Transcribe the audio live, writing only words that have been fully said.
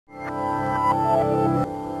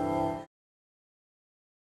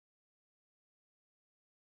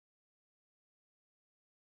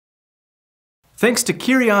Thanks to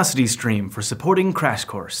CuriosityStream for supporting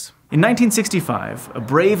CrashCourse. In 1965, a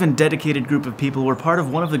brave and dedicated group of people were part of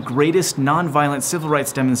one of the greatest nonviolent civil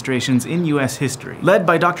rights demonstrations in U.S. history. Led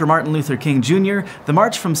by Dr. Martin Luther King Jr., the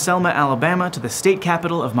march from Selma, Alabama to the state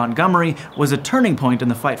capital of Montgomery was a turning point in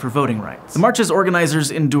the fight for voting rights. The march's organizers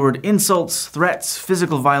endured insults, threats,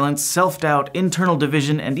 physical violence, self-doubt, internal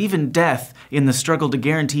division, and even death in the struggle to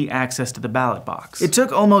guarantee access to the ballot box. It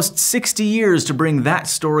took almost 60 years to bring that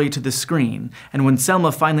story to the screen, and when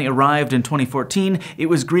Selma finally arrived in 2014, it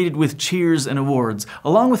was greeted with cheers and awards,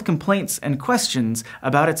 along with complaints and questions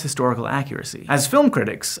about its historical accuracy. As film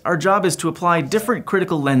critics, our job is to apply different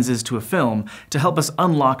critical lenses to a film to help us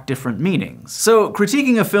unlock different meanings. So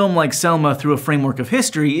critiquing a film like Selma through a framework of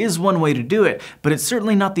history is one way to do it, but it's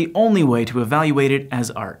certainly not the only way to evaluate it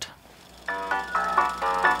as art.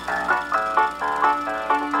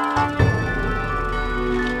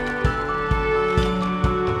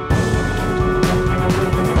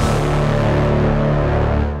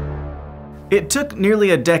 It took nearly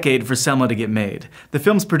a decade for Selma to get made. The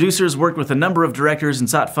film's producers worked with a number of directors and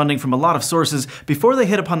sought funding from a lot of sources before they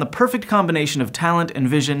hit upon the perfect combination of talent and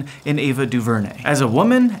vision in Ava DuVernay. As a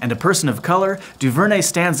woman and a person of color, DuVernay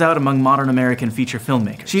stands out among modern American feature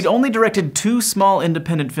filmmakers. She'd only directed 2 small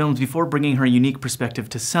independent films before bringing her unique perspective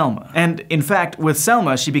to Selma. And in fact, with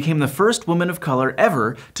Selma, she became the first woman of color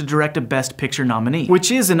ever to direct a Best Picture nominee.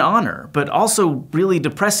 Which is an honor, but also really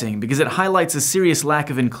depressing because it highlights a serious lack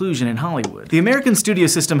of inclusion in Hollywood. The American studio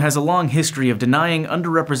system has a long history of denying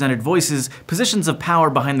underrepresented voices positions of power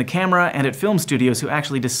behind the camera and at film studios who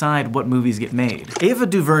actually decide what movies get made. Ava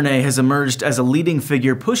DuVernay has emerged as a leading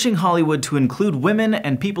figure pushing Hollywood to include women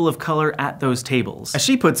and people of color at those tables. As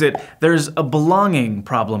she puts it, there's a belonging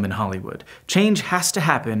problem in Hollywood. Change has to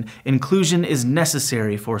happen. Inclusion is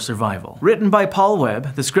necessary for survival. Written by Paul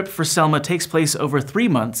Webb, the script for Selma takes place over 3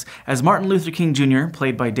 months as Martin Luther King Jr.,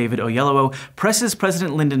 played by David Oyelowo, presses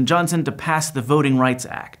President Lyndon Johnson to pass the Voting Rights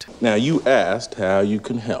Act. Now, you asked how you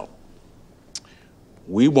can help.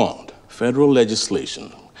 We want federal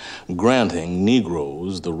legislation granting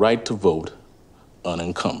Negroes the right to vote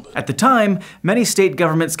unencumbered. At the time, many state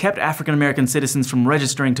governments kept African American citizens from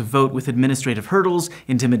registering to vote with administrative hurdles,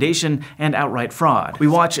 intimidation, and outright fraud. We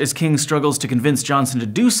watch as King struggles to convince Johnson to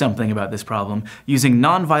do something about this problem, using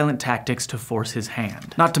nonviolent tactics to force his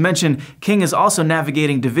hand. Not to mention, King is also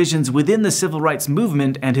navigating divisions within the civil rights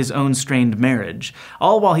movement and his own strained marriage,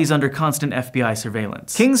 all while he's under constant FBI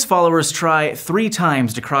surveillance. King's followers try 3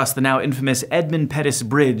 times to cross the now infamous Edmund Pettus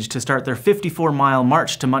Bridge to start their 54-mile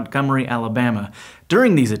march to Montgomery, Alabama.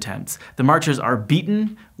 During these attempts, the marchers are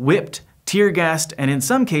beaten, whipped, tear-gassed, and in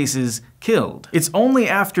some cases, killed. It's only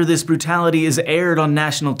after this brutality is aired on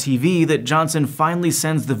national TV that Johnson finally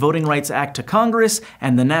sends the Voting Rights Act to Congress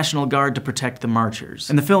and the National Guard to protect the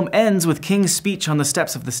marchers. And the film ends with King's speech on the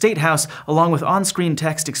steps of the State House, along with on-screen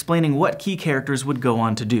text explaining what key characters would go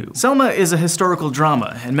on to do. Selma is a historical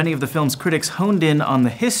drama, and many of the film's critics honed in on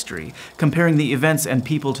the history, comparing the events and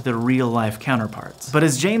people to their real-life counterparts. But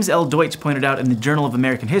as James L. Deutsch pointed out in the Journal of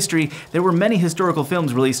American History, there were many historical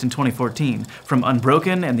films released in 2014, from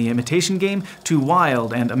Unbroken and The Imitation Game to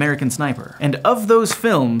Wild and American Sniper. And of those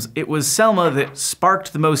films, it was Selma that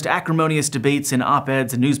sparked the most acrimonious debates in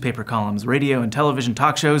op-eds and newspaper columns, radio and television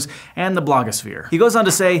talk shows, and the blogosphere. He goes on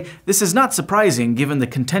to say, "This is not surprising given the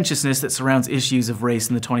contentiousness that surrounds issues of race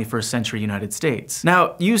in the 21st century United States."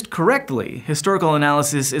 Now, used correctly, historical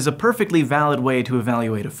analysis is a perfectly valid way to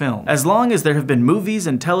evaluate a film. As long as there have been movies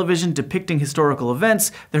and television depicting historical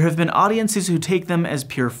events, there have been audiences who take them as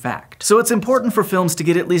pure fact. So it's important for films to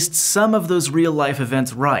get at least some of those real-life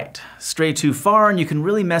events right. Stray too far and you can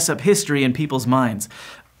really mess up history in people's minds.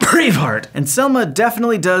 Braveheart! And Selma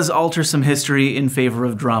definitely does alter some history in favor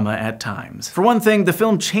of drama at times. For one thing, the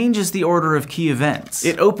film changes the order of key events.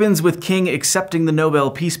 It opens with King accepting the Nobel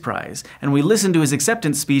Peace Prize, and we listen to his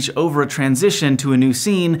acceptance speech over a transition to a new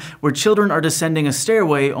scene where children are descending a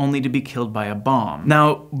stairway only to be killed by a bomb.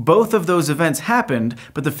 Now, both of those events happened,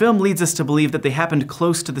 but the film leads us to believe that they happened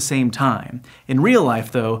close to the same time. In real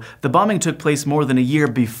life, though, the bombing took place more than a year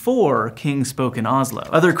before King spoke in Oslo.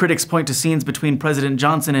 Other critics point to scenes between President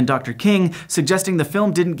Johnson and Dr. King, suggesting the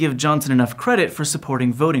film didn't give Johnson enough credit for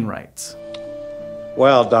supporting voting rights.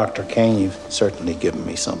 Well, Dr. Kane, you've certainly given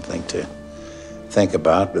me something to think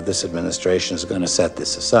about, but this administration is going to set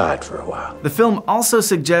this aside for a while. The film also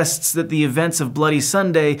suggests that the events of Bloody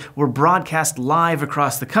Sunday were broadcast live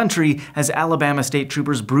across the country as Alabama state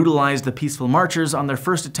troopers brutalized the peaceful marchers on their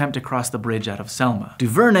first attempt to cross the bridge out of Selma.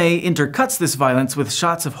 DuVernay intercuts this violence with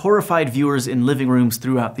shots of horrified viewers in living rooms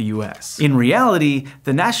throughout the US. In reality,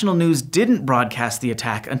 the national news didn't broadcast the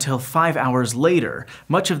attack until 5 hours later.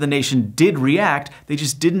 Much of the nation did react, they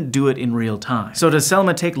just didn't do it in real time. So does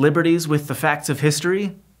Selma take liberties with the facts of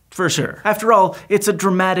history? For sure. After all, it's a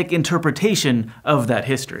dramatic interpretation of that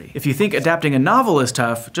history. If you think adapting a novel is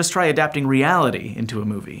tough, just try adapting reality into a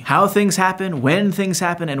movie. How things happen, when things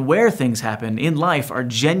happen, and where things happen in life are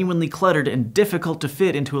genuinely cluttered and difficult to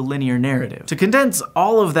fit into a linear narrative. To condense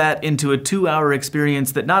all of that into a 2-hour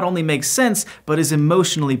experience that not only makes sense, but is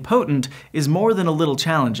emotionally potent, is more than a little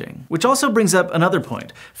challenging. Which also brings up another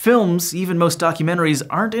point. Films, even most documentaries,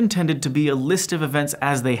 aren't intended to be a list of events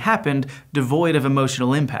as they happened, devoid of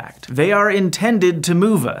emotional impact. They are intended to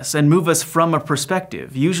move us, and move us from a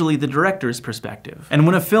perspective, usually the director's perspective. And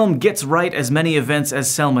when a film gets right as many events as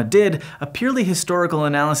Selma did, a purely historical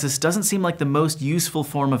analysis doesn't seem like the most useful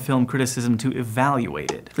form of film criticism to evaluate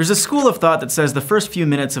it. There's a school of thought that says the first few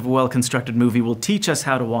minutes of a well-constructed movie will teach us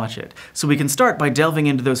how to watch it, so we can start by delving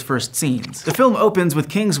into those first scenes. The film opens with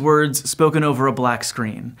King's words spoken over a black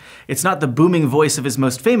screen. It's not the booming voice of his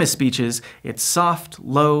most famous speeches, it's soft,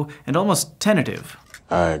 low, and almost tentative.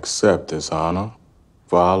 I accept this honor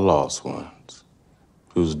for our lost ones,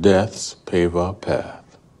 whose deaths pave our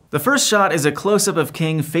path. The first shot is a close-up of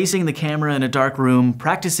King facing the camera in a dark room,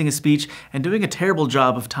 practicing a speech, and doing a terrible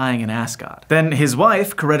job of tying an ascot. Then his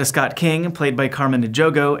wife, Coretta Scott King, played by Carmen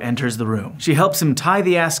Ejogo, enters the room. She helps him tie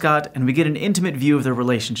the ascot, and we get an intimate view of their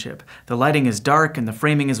relationship. The lighting is dark and the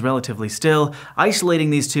framing is relatively still, isolating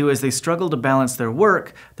these two as they struggle to balance their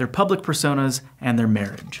work, their public personas, and their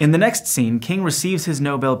marriage. In the next scene, King receives his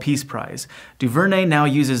Nobel Peace Prize. DuVernay now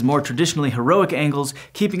uses more traditionally heroic angles,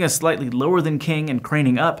 keeping us slightly lower than King and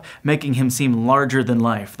craning up, making him seem larger than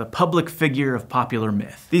life, the public figure of popular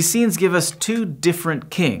myth. These scenes give us two different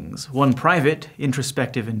kings, one private,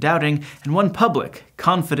 introspective and doubting, and one public,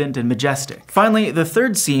 confident and majestic. Finally, the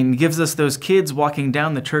third scene gives us those kids walking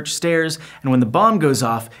down the church stairs, and when the bomb goes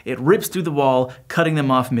off, it rips through the wall, cutting them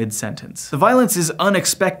off mid-sentence. The violence is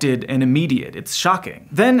unexpected and immediate, it's shocking.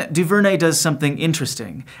 Then DuVernay does something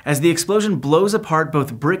interesting. As the explosion blows apart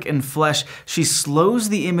both brick and flesh, she slows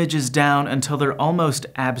the images down until they're almost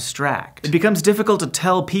abstract. It becomes difficult to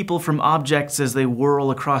tell people from objects as they whirl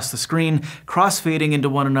across the screen, crossfading into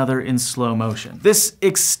one another in slow motion. This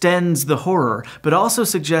extends the horror, but also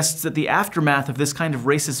suggests that the aftermath of this kind of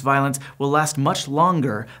racist violence will last much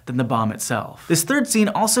longer than the bomb itself. This third scene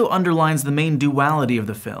also underlines the main duality of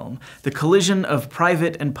the film, the collision of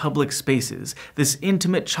private and public spaces. This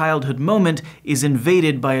intimate childhood moment is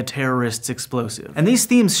invaded by a terrorist's explosive. And these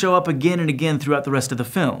themes show up again and again throughout the rest of the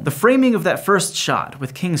film. The framing of that first shot,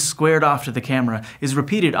 with King squared off to the camera, is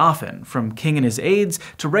repeated often, from King and his aides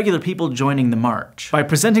to regular people joining the march. By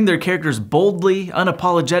presenting their characters boldly,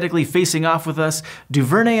 unapologetically facing off with us,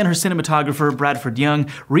 DuVernay and her cinematographer, Bradford Young,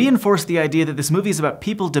 reinforce the idea that this movie is about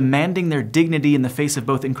people demanding their dignity in the face of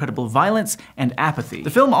both incredible violence and apathy. The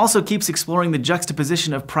film also keeps exploring the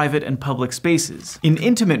juxtaposition of private and public spaces. In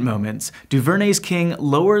intimate moments, DuVernay's King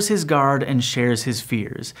lowers his guard and shares his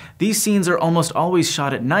fears. These scenes are almost always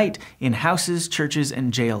shot at night, in houses, churches,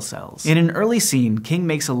 and jail cells. In an early scene, King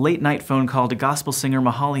makes a late-night phone call to gospel singer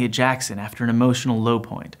Mahalia Jackson after an emotional low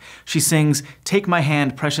point. She sings, "Take my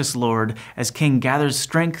hand, precious Lord," as King gathers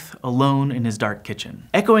strength alone in his dark kitchen.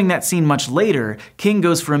 Echoing that scene much later, King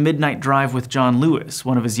goes for a midnight drive with John Lewis,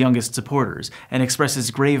 one of his youngest supporters, and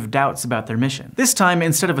expresses grave doubts about their mission. This time,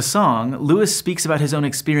 instead of a song, Lewis speaks about his own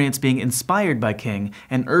experience being inspired by King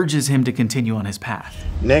and urges him to continue on his path.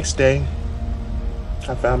 Next day,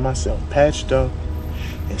 I found myself patched up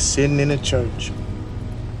and sitting in a church.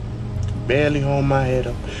 Barely hold my head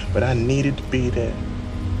up, but I needed to be there.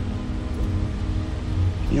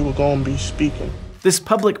 You were gonna be speaking. This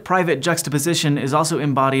public-private juxtaposition is also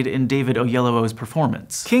embodied in David Oyelowo's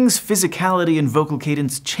performance. King's physicality and vocal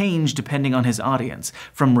cadence change depending on his audience,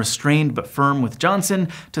 from restrained but firm with Johnson,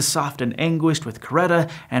 to soft and anguished with Coretta,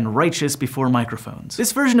 and righteous before microphones.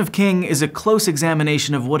 This version of King is a close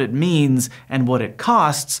examination of what it means, and what it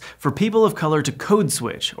costs, for people of color to code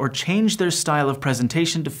switch, or change their style of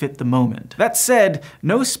presentation to fit the moment. That said,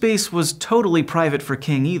 no space was totally private for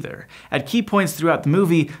King either. At key points throughout the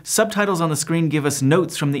movie, subtitles on the screen give us us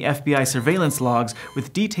notes from the FBI surveillance logs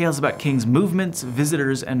with details about King's movements,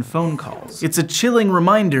 visitors, and phone calls. It's a chilling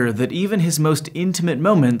reminder that even his most intimate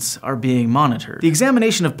moments are being monitored. The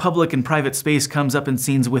examination of public and private space comes up in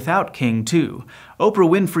scenes without King, too. Oprah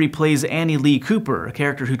Winfrey plays Annie Lee Cooper, a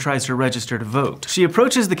character who tries to register to vote. She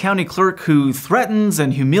approaches the county clerk, who threatens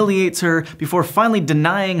and humiliates her before finally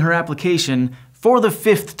denying her application for the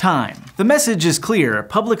 5th time. The message is clear.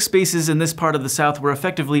 Public spaces in this part of the South were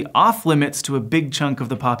effectively off limits to a big chunk of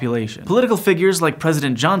the population. Political figures like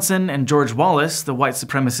President Johnson and George Wallace, the white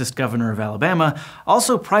supremacist governor of Alabama,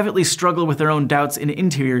 also privately struggle with their own doubts in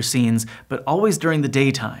interior scenes, but always during the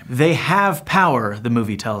daytime. They have power, the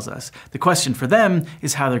movie tells us. The question for them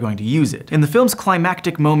is how they're going to use it. In the film's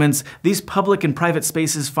climactic moments, these public and private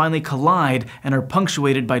spaces finally collide and are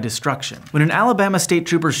punctuated by destruction. When an Alabama state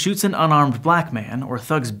trooper shoots an unarmed black man, or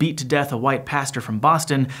thugs beat to death a white pastor from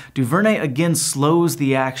Boston, DuVernay again slows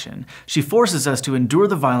the action. She forces us to endure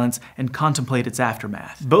the violence and contemplate its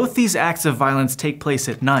aftermath. Both these acts of violence take place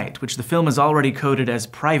at night, which the film has already coded as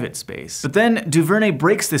private space. But then DuVernay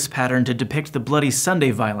breaks this pattern to depict the Bloody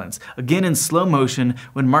Sunday violence, again in slow motion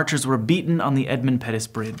when marchers were beaten on the Edmund Pettus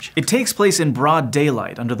Bridge. It takes place in broad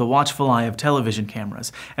daylight under the watchful eye of television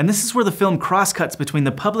cameras, and this is where the film crosscuts between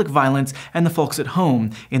the public violence and the folks at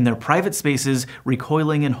home in their private spaces,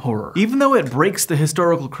 recoiling in horror. Even though it breaks the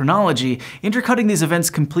historical chronology, intercutting these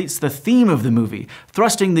events completes the theme of the movie,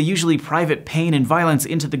 thrusting the usually private pain and violence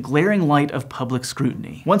into the glaring light of public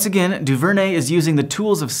scrutiny. Once again, DuVernay is using the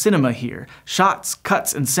tools of cinema here, shots,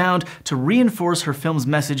 cuts, and sound, to reinforce her film's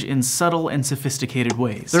message in subtle and sophisticated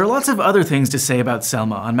ways. There are lots of other things to say about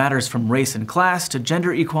Selma on matters from race and class to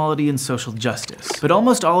gender equality and social justice, but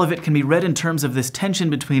almost all of it can be read in terms of this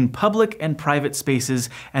tension between public and private spaces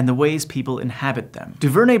and the ways people inhabit them.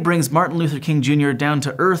 DuVernay brings Martin Luther King Jr. down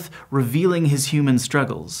to earth, revealing his human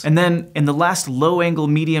struggles. And then, in the last low-angle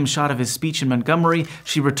medium shot of his speech in Montgomery,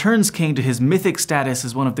 she returns King to his mythic status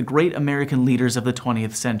as one of the great American leaders of the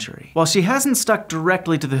 20th century. While she hasn't stuck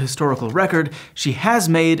directly to the historical record, she has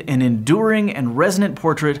made an enduring and resonant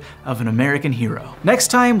portrait of an American hero. Next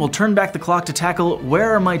time, we'll turn back the clock to tackle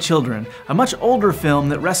Where Are My Children?, a much older film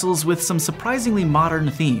that wrestles with some surprisingly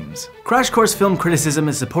modern themes. Crash Course Film Criticism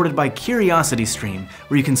is supported by Curiosity Stream,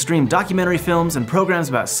 where you can stream documentary films and programs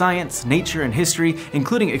about science, nature, and history,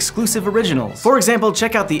 including exclusive originals. For example,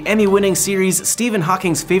 check out the Emmy-winning series Stephen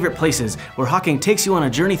Hawking's Favorite Places, where Hawking takes you on a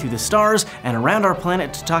journey through the stars and around our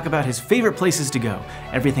planet to talk about his favorite places to go,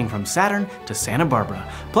 everything from Saturn to Santa Barbara.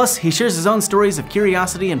 Plus, he shares his own stories of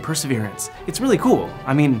curiosity and perseverance. It's really cool.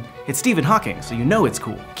 I mean, it's Stephen Hawking, so you know it's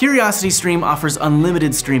cool. Curiosity Stream offers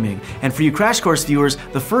unlimited streaming, and for you Crash Course viewers,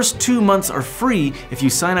 the first 2 months are free if you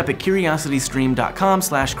sign up at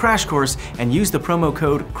curiositystream.com/crashcourse and use the promo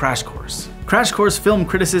code CrashCourse. Crash Course Film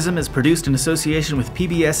Criticism is produced in association with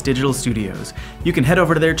PBS Digital Studios. You can head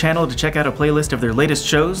over to their channel to check out a playlist of their latest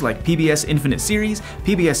shows like PBS Infinite Series,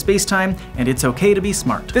 PBS Spacetime, and It's Okay to Be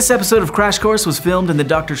Smart. This episode of Crash Course was filmed in the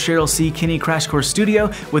Dr. Cheryl C. Kinney Crash Course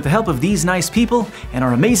studio with the help of these nice people, and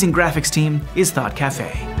our amazing graphics team is Thought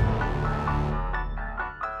Cafe.